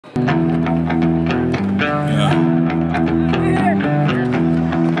I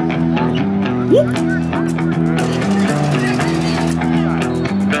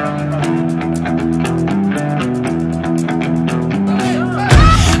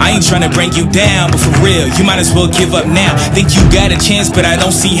ain't tryna bring you down, but for real, you might as well give up now. Think you got a chance, but I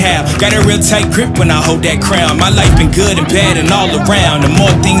don't see how. Got a real tight grip when I hold that crown. My life been good and bad and all around. The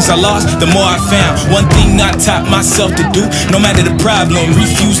more things I lost, the more I found. One thing I taught myself to do, no matter the problem,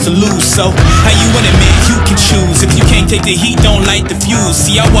 refuse to lose. So, how you want it, man? You can choose. If you can't take the heat, don't light the fuse.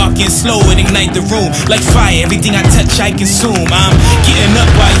 See, I walk in slow and ignite the room. Like fire, everything I touch, I consume. I'm getting up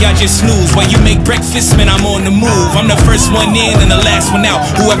while y'all just snooze. While you make breakfast, man, I'm on the move. I'm the first one in and the last one out.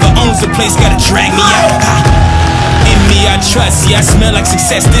 Whoever owns the place gotta drag me out. In me I trust, yeah, I smell like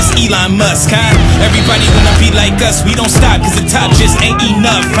success, this Elon Musk, huh? Everybody wanna be like us, we don't stop, cause the top just ain't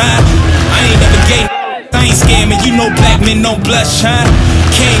enough, huh? I ain't never gay, I ain't scamming, you know black men don't blush, huh?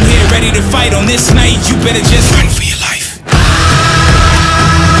 Came here ready to fight on this night, you better just run for your life.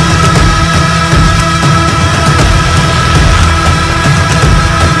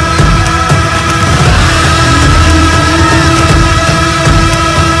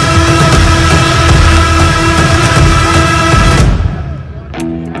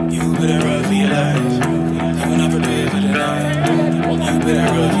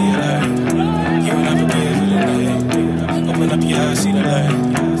 See the light.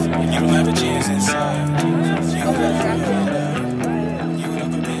 You don't have a chance inside. You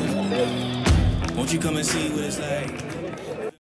never be. Won't you come and see what it's like?